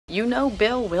You know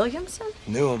Bill Williamson?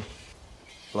 Knew him.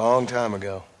 Long time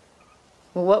ago.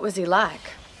 Well, what was he like?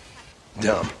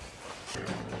 Dumb.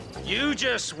 You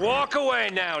just walk away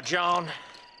now, John.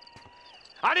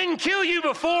 I didn't kill you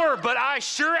before, but I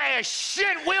sure as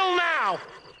shit will now!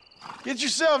 Get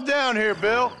yourself down here,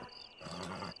 Bill.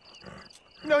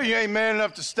 You know you ain't man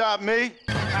enough to stop me.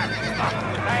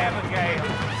 Abigail.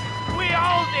 We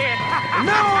all did. And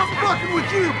now I'm fucking with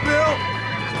you, Bill.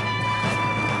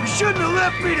 You shouldn't have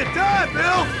left me to die,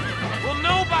 Bill. Well,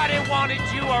 nobody wanted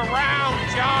you around,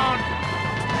 John.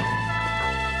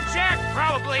 Jack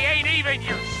probably ain't even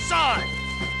your son.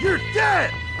 You're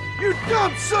dead! You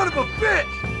dumb son of a bitch!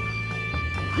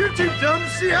 You're too dumb to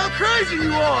see how crazy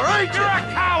you are, ain't you? You're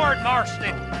a coward,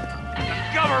 Marston.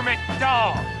 A government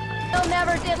dog. Bill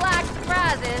never did like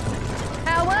surprises.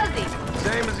 How was he?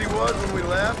 Same as he was when we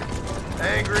left.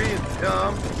 Angry and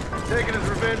dumb. Taking his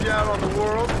revenge out on the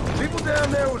world. People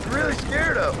down there was really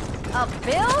scared of him. Of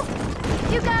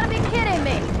Bill? You gotta be kidding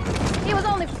me. He was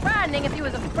only frightening if he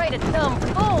was afraid of dumb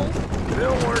fools.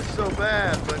 Bill weren't so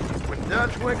bad, but when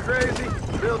Dutch went crazy,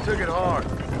 Bill took it hard.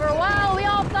 For a while, we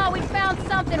all thought we'd found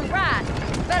something right.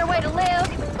 A better way to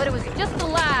live, but it was just a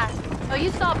lie. Oh, you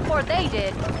saw before they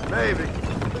did. Maybe.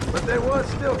 But they was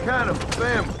still kind of a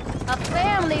family. A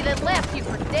family that left you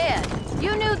for dead.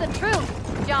 You knew the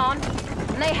truth, John,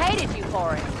 and they hated you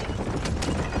for it.